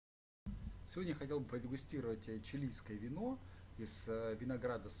Сегодня я хотел бы продегустировать чилийское вино из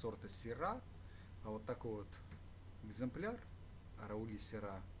винограда сорта Сира. Вот такой вот экземпляр Раули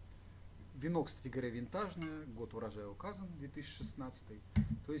Сyrah. Вино, кстати говоря, винтажное, год урожая указан, 2016,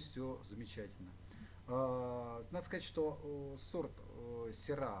 то есть все замечательно. Надо сказать, что сорт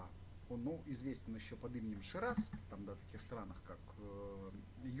Сира, он известен еще под именем Шираз, там, да, в таких странах, как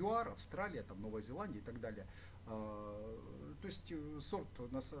ЮАР, Австралия, там, Новая Зеландия и так далее. То есть сорт,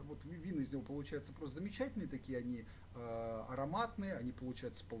 вот вина из него получаются просто замечательные, такие они ароматные, они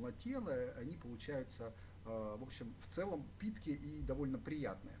получаются полнотелые, они получаются, в общем, в целом питкие и довольно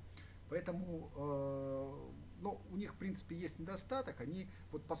приятные. Поэтому у них, в принципе, есть недостаток. Они,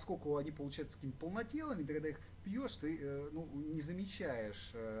 вот поскольку они получаются такими полнотелыми, когда их пьешь, ты не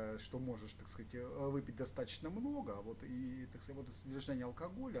замечаешь, что можешь, так сказать, выпить достаточно много. Вот, и, так сказать, вот содержание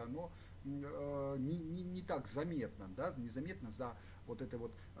алкоголя, оно не так заметно, да, незаметно за вот этой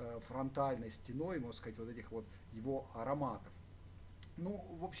вот фронтальной стеной, можно сказать, вот этих вот его ароматов. Ну,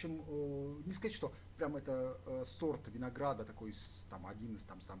 в общем, не сказать, что прям это сорт винограда такой, там, один из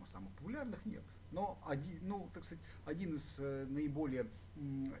там самых популярных, нет. Но так сказать, один из наиболее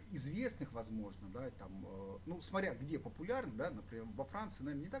известных, возможно, да, там, смотря где популярен, да, например, во Франции,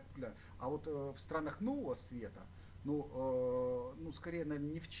 наверное, не так популярен, а вот в странах Нового Света, скорее,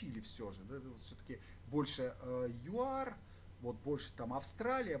 наверное, не в Чили все же, да, все-таки больше ЮАР, вот больше там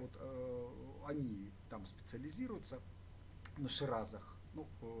Австралия, вот они там специализируются на ширазах,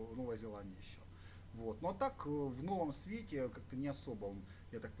 Новая Зеландия еще. Вот. Ну а так в Новом Свете как-то не особо он,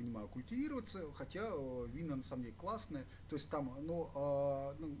 я так понимаю, культивируется, хотя вина на самом деле классные. То есть там,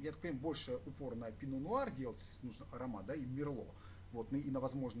 я так понимаю, больше упор на пино-нуар делается, если нужно аромат, да, и мерло, вот, и на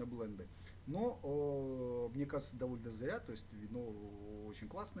возможные бленды. Но мне кажется, довольно зря, то есть вино очень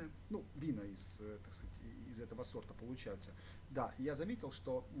классное, вина так сказать, из этого сорта получаются. Да, я заметил,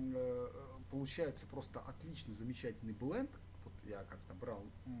 что получается просто отличный, замечательный бленд. Вот я как-то брал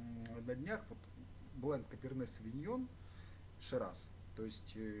на днях вот бленд Каперне Савиньон Шираз, то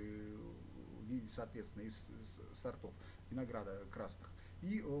есть соответственно из сортов винограда красных.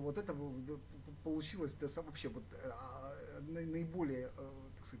 И вот это получилось вообще вот наиболее,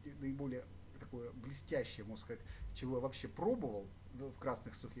 так сказать, наиболее такое блестящее, можно сказать, чего я вообще пробовал в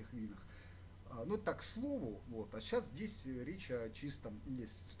красных сухих винах. Ну, так, к слову, вот, а сейчас здесь речь о чистом,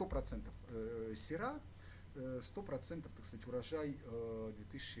 здесь 100% Сира, 100%, так сказать, урожай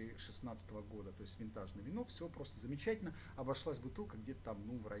 2016 года, то есть винтажное вино, все просто замечательно. Обошлась бутылка где-то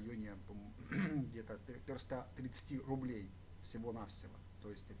там, в районе, где-то 330 рублей всего-навсего. То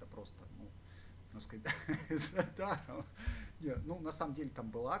есть это просто, можно сказать, за даром. На самом деле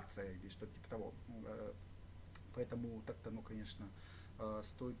там была акция или что-то типа того. Поэтому так-то, конечно,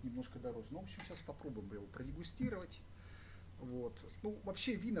 стоит немножко дороже. В общем, сейчас попробуем его продегустировать. Вот.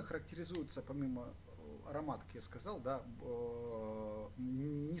 Вообще вина характеризуются, помимо аромата, как я сказал, да,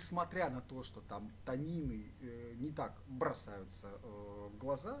 несмотря на то, что там танины не так бросаются в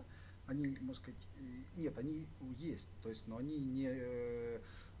глаза, они, можно сказать, нет, они есть, то есть, но они не,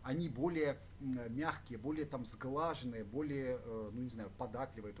 они более мягкие, более там сглаженные, более, не знаю,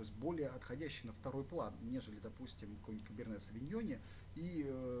 податливые, то есть более отходящие на второй план, нежели, допустим, какой-нибудь Каберне Савиньоне и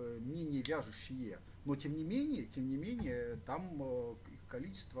менее вяжущие. Но тем не менее, там их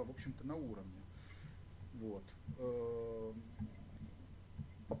количество, в общем-то, на уровне. Вот.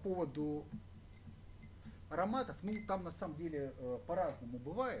 По поводу ароматов, там на самом деле по-разному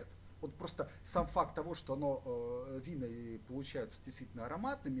бывает. Вот просто сам факт того, что вина получаются действительно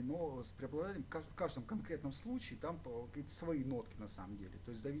ароматными, но с преобладанием в каждом конкретном случае там какие-то свои нотки на самом деле.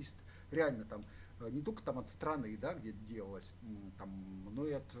 То есть зависит реально там не только там от страны, да, где делалось, но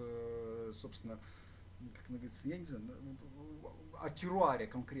и от, собственно, как говорится, я не знаю, о теруаре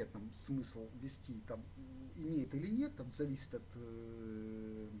конкретном смысл вести там имеет или нет, там зависит от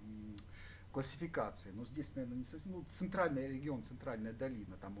классификации. Но здесь, наверное, не совсем. Центральный регион, центральная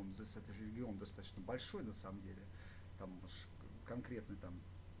долина, там это же регион достаточно большой на самом деле. Там конкретный там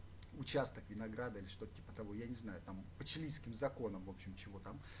участок винограда или что-то типа того, я не знаю, там по чилийским законам, в общем, чего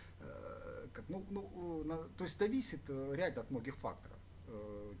там. То есть зависит реально от многих факторов,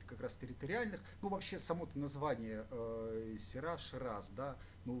 как раз территориальных. Вообще само-то название Сира, Шираз, да,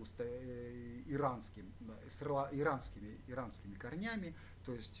 иранскими корнями,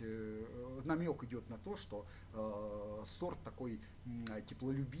 то есть намек идет на то, что сорт такой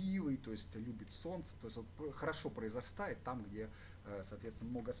теплолюбивый, то есть любит солнце, то есть он хорошо произрастает там, где,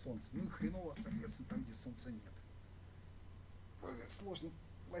 соответственно, много солнца. И хреново, соответственно, там, где солнца нет. Сложно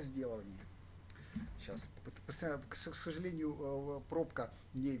возделывание. Сейчас, к сожалению, пробка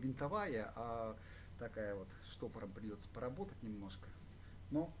не винтовая, а такая вот штопором придется поработать немножко.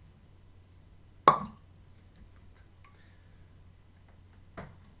 Но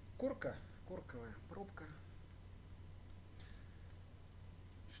корка, корковая пробка.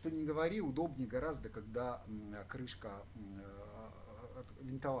 Что ни говори, удобнее гораздо, когда крышка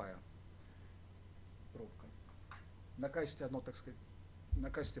винтовая пробка. На качестве оно, так сказать, на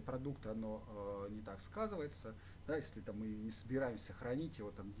качестве продукта оно не так сказывается, да, если там мы не собираемся хранить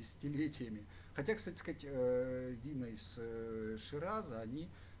его там десятилетиями. Хотя, кстати сказать, вина из Шираза, они,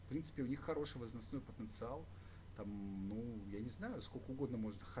 в принципе, у них хороший возрастной потенциал. Там, ну, я не знаю, сколько угодно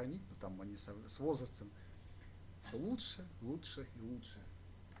можно хранить, но там они с возрастом все лучше, лучше и лучше.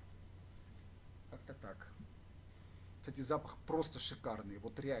 Как-то так. Кстати, запах просто шикарный,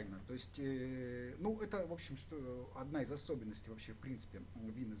 вот реально. То есть, ну, это, в общем, что одна из особенностей вообще, в принципе,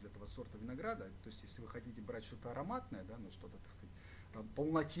 вин из этого сорта винограда. То есть, если вы хотите брать что-то ароматное, да, ну, что-то, так сказать,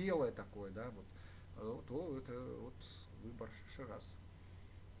 полнотелое такое, да, вот, то это вот выбор Шираз.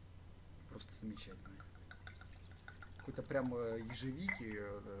 Просто замечательный. Какой-то прям ежевики,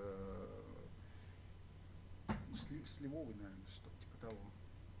 сливовый, наверное, что-то типа того.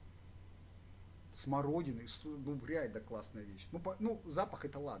 Смородины, ну, реально классная вещь. Ну, запах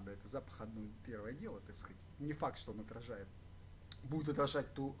это ладно, это запах одно первое дело, так сказать. Не факт, что он отражает, будет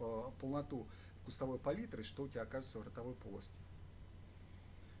отражать ту полноту вкусовой палитры, что у тебя окажется в ротовой полости.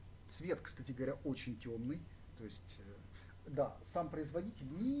 Цвет, кстати говоря, очень темный, то есть, да, сам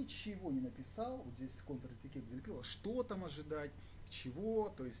производитель ничего не написал, вот здесь контр-этикет залепил, что там ожидать, чего,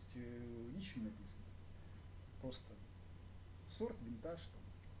 то есть, ничего не написано. Просто сорт, винтаж, там,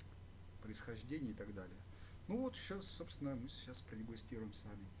 происхождение и так далее. Ну вот сейчас, собственно, мы сейчас продегустируем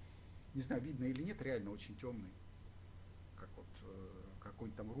сами. Не знаю, видно или нет, реально очень темный. Как вот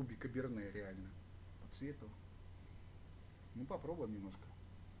какой-нибудь там Руби Каберне реально по цвету. Ну попробуем немножко.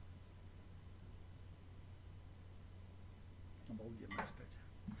 Обалденно, кстати.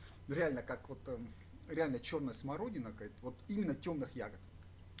 Реально, как вот, реально черная смородина, вот именно темных ягод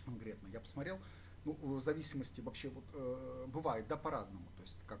конкретно. Я посмотрел, ну, в зависимости вообще, вот, бывает, да, по-разному. То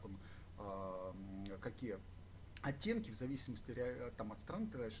есть, как он, какие оттенки в зависимости там, от страны,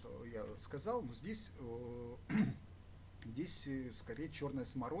 что я сказал, но здесь, здесь скорее черная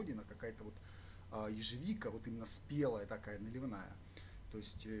смородина, какая-то вот ежевика, вот именно спелая такая, наливная. То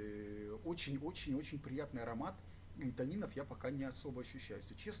есть очень-очень-очень приятный аромат, и танинов я пока не особо ощущаю,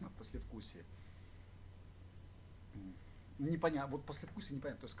 если честно, в послевкусии. Непонятно, вот послевкусие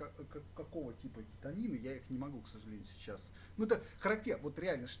непонятно, то есть какого типа танины, я их не могу, к сожалению, сейчас. Ну это характерно, вот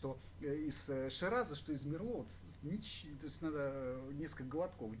реально, что из Шираза, что из Мерло, вот, то есть надо несколько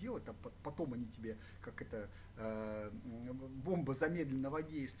глотков делать, а потом они тебе, как это, бомба замедленного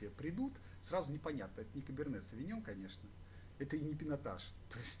действия придут, сразу непонятно, это не Каберне Савиньон, конечно, это и не пинотаж,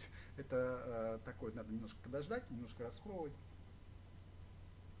 то есть это такое, надо немножко подождать, немножко распробовать.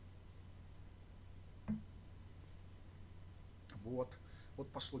 Вот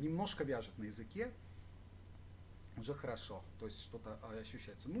пошло, немножко вяжет на языке, уже хорошо, то есть что-то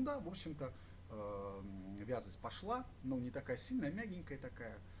ощущается. Ну да, в общем-то, вязость пошла, но не такая сильная, мягенькая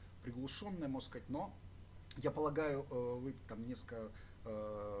такая, приглушенная, можно сказать, но я полагаю, выпить там несколько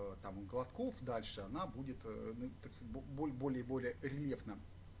там, глотков дальше, она будет, ну, так сказать, более рельефно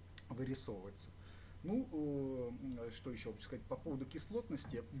вырисовываться. Ну, что еще сказать по поводу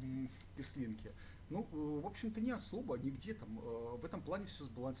кислотности, кислинки. Ну, в общем-то, не особо, нигде там, в этом плане все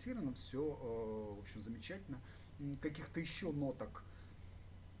сбалансировано, все, в общем, замечательно. Каких-то еще ноток,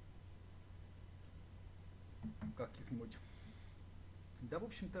 каких-нибудь, да, в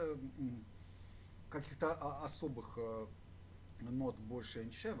общем-то, каких-то особых нот больше я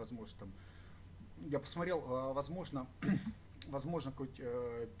не ощущаю, возможно, там, я посмотрел, возможно,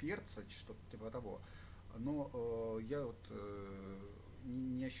 какой-то перца, что-то типа того, но я вот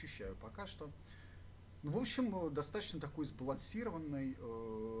не ощущаю пока что. Ну, в общем, достаточно такой сбалансированный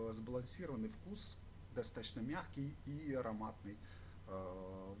вкус, достаточно мягкий и ароматный.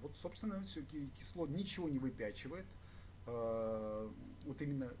 Вот, собственно, все кисло ничего не выпячивает. Вот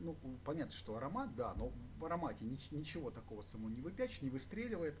именно, ну, понятно, что аромат, да, но в аромате ничего такого само не выпячивает, не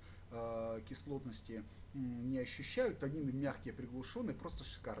выстреливает, кислотности не ощущают, танины мягкие, приглушенные, просто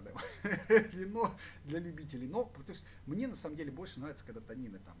шикарное вино для любителей. Но то есть, мне на самом деле больше нравится, когда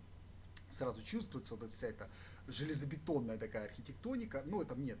танины там сразу чувствуется, вот вся эта железобетонная такая архитектоника. Ну,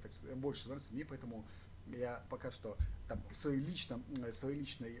 это мне так больше нравится, мне поэтому я пока что там, в своей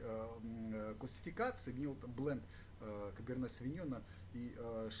личной классификации мне вот бленд Каберне Савиньона и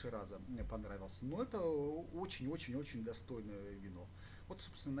Шираза мне понравился. Но это очень-очень-очень достойное вино. Вот,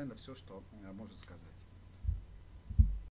 собственно, наверное, все, что можно сказать.